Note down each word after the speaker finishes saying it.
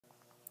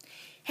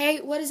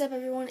Hey, what is up,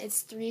 everyone?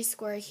 It's 3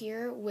 Square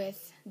here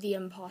with the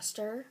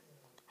Imposter.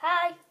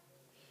 Hi.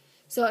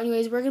 So,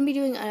 anyways, we're going to be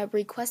doing a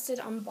requested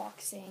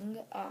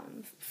unboxing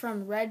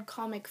from Red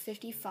Comic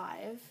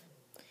 55.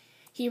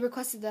 He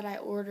requested that I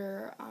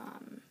order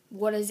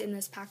what is in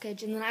this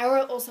package, and then I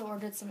also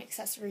ordered some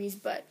accessories,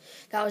 but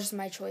that was just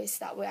my choice.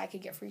 That way I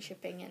could get free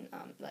shipping and,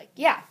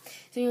 yeah.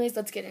 So, anyways,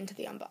 let's get into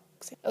the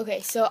unboxing.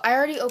 Okay, so I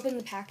already opened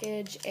the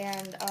package,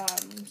 and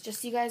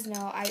just so you guys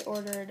know, I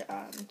ordered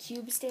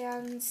cube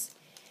stands.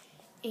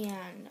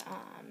 And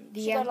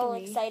the She got all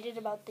Yan3. excited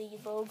about the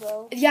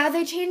logo. Yeah,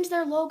 they changed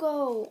their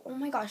logo. Oh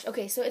my gosh.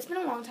 Okay, so it's been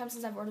a long time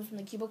since I've ordered from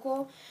the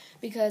Cubicle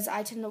because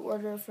I tend to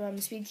order from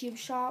Speed Cube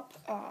Shop.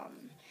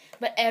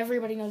 But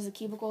everybody knows the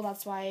Cubicle.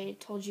 That's why I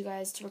told you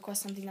guys to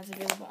request something that's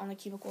available on the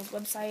Cubicle's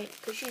website.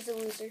 Because she's a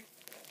loser.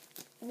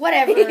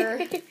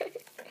 Whatever.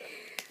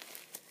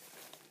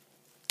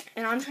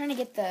 And I'm trying to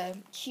get the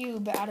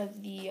cube out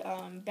of the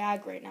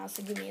bag right now,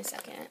 so give me a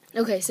second.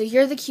 Okay, so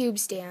here are the cube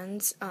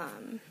stands.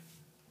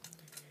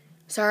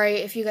 Sorry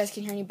if you guys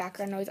can hear any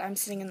background noise. I'm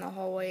sitting in the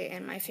hallway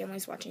and my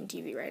family's watching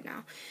TV right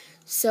now.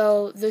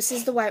 So this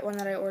is the white one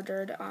that I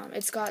ordered.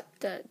 It's got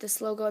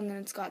this logo, and then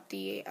it's got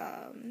the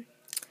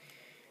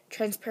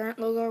transparent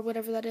logo or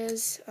whatever that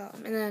is.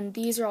 And then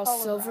these are all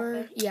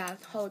silver. Yeah,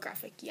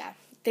 holographic. Yeah,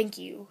 thank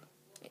you,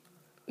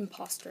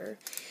 Imposter.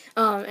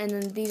 And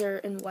then these are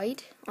in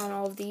white on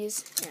all of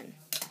these. And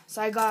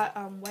so I got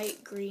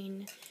white,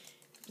 green,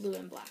 blue,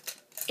 and black.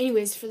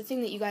 Anyways, for the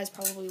thing that you guys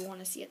probably want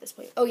to see at this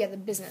point. Oh, yeah, the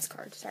business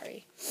card.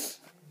 Sorry.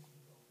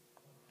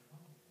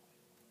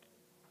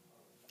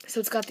 So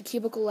it's got the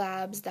Cubicle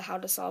Labs, the How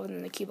to Solve, and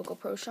then the Cubicle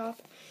Pro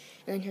Shop.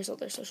 And then here's all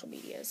their social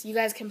medias. You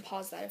guys can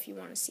pause that if you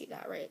want to see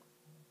that, right?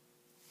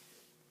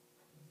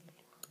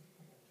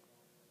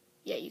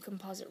 Yeah, you can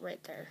pause it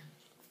right there.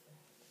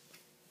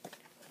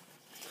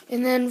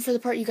 And then for the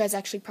part you guys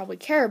actually probably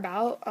care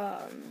about,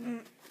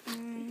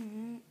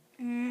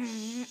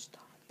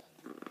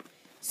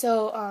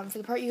 So, for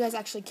the part you guys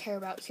actually care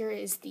about, here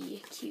is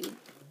the cube.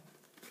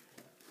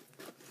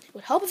 It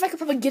would help if I could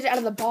probably get it out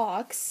of the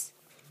box.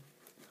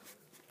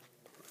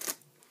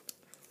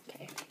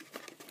 Okay.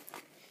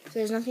 So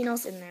there's nothing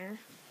else in there.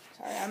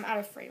 Sorry, I'm out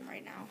of frame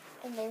right now.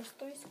 And there's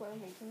 3 Square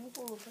making a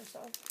fool of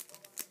herself.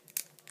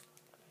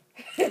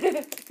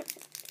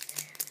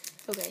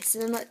 Okay, so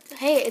then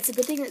hey, it's a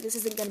good thing that this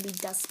isn't going to be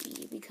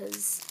dusty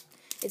because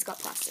it's got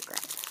plastic wrap.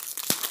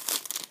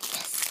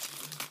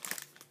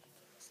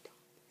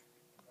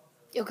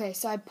 Okay,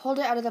 so I pulled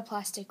it out of the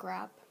plastic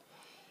wrap,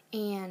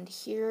 and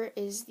here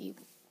is the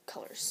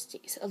color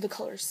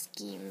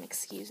scheme,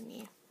 excuse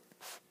me.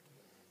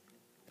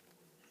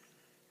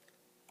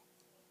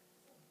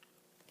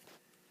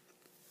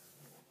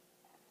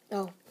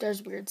 Oh,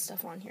 there's weird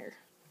stuff on here.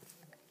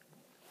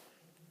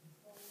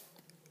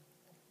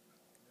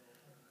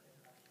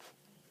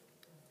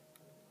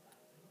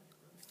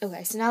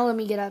 Okay, so now let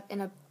me get up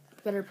in a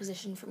better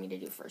position for me to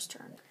do first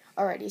turn.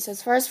 Alrighty, so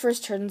as far as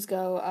first turns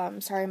go,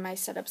 sorry my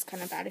setup's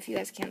kind of bad. If you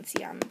guys can't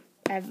see, I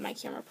have my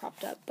camera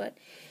propped up. But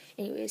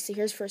anyways, so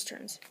here's first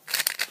turns.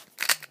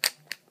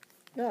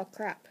 Oh,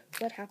 crap.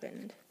 What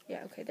happened?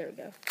 Yeah, okay, there we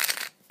go.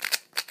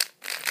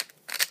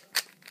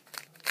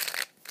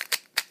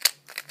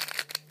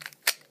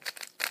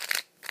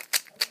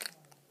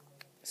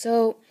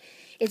 So,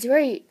 it's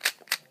very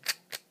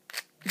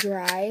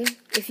dry,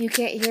 if you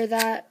can't hear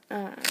that.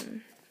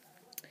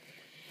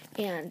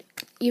 And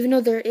even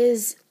though there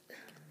is...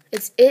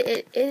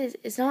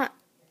 It's not,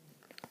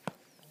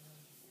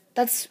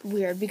 that's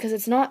weird, because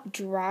it's not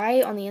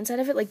dry on the inside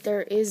of it, like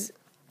there is,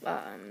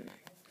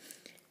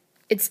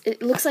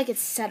 it looks like it's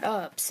set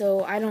up,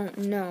 so I don't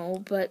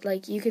know, but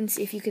like you can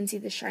see, if you can see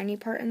the shiny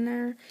part in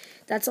there,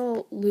 that's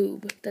all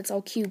lube, that's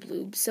all cube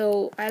lube,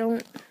 so I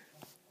don't,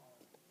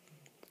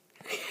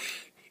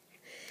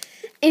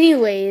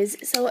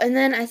 anyways, so, and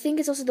then I think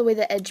it's also the way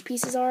the edge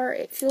pieces are,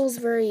 it feels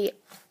very,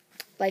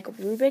 like,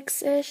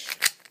 Rubik's-ish.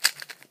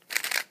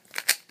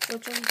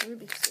 What's wrong with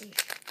Rubik's-ish?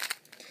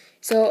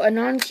 So, a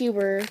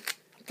non-cuber,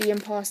 the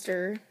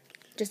Imposter,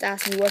 just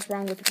asked me what's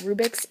wrong with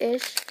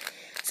Rubik's-ish.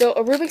 So,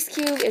 a Rubik's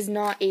Cube is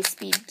not a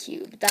speed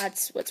cube.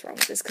 That's what's wrong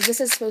with this. Because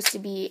this is supposed to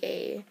be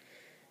a...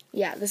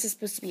 Yeah, this is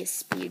supposed to be a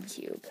speed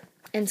cube.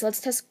 And so, let's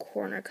test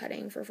corner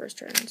cutting for first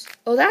turns.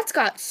 Oh, that's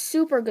got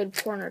super good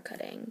corner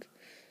cutting.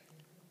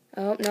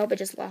 Oh, nope, it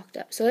just locked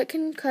up. So, it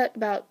can cut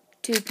about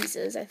 2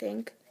 pieces, I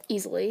think,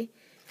 easily.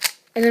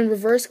 And then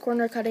reverse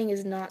corner cutting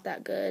is not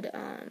that good.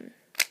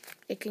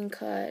 It can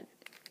cut,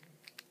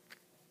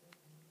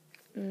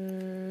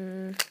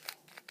 it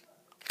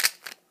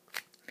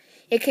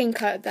can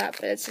cut that,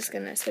 but it's just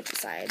going to switch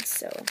sides,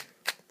 so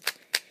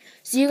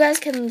you guys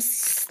can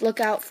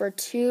look out for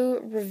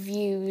 2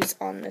 reviews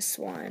on this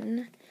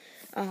one,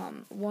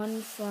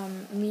 one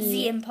from me,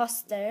 the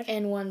Imposter,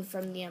 and one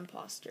from the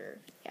Imposter,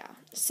 yeah,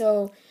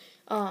 so,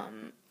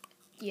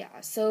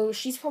 so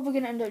she's probably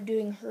going to end up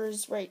doing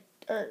hers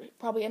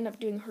probably end up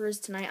doing hers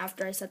tonight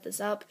after I set this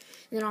up,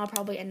 and then I'll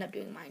probably end up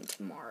doing mine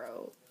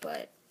tomorrow,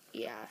 but,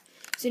 yeah.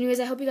 So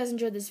anyways, I hope you guys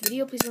enjoyed this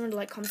video. Please remember to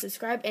like, comment,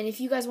 subscribe. And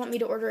if you guys want me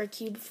to order a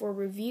cube for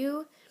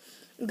review,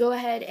 go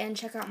ahead and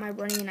check out my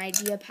running an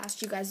idea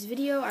past you guys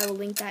video. I will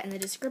link that in the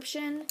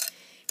description.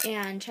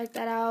 And check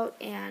that out.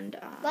 And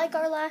Like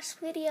our last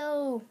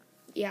video.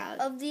 Yeah.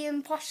 Of the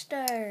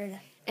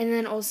imposter. And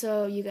then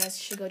also, you guys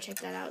should go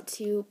check that out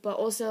too. But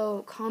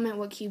also, comment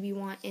what cube you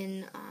want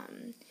in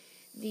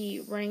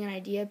the running an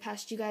idea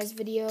past you guys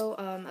video.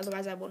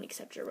 Otherwise, I won't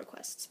accept your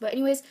requests. But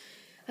anyways,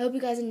 I hope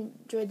you guys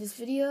enjoyed this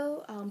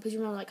video. Please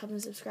remember to like, comment,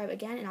 and subscribe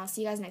again. And I'll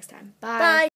see you guys next time. Bye. Bye.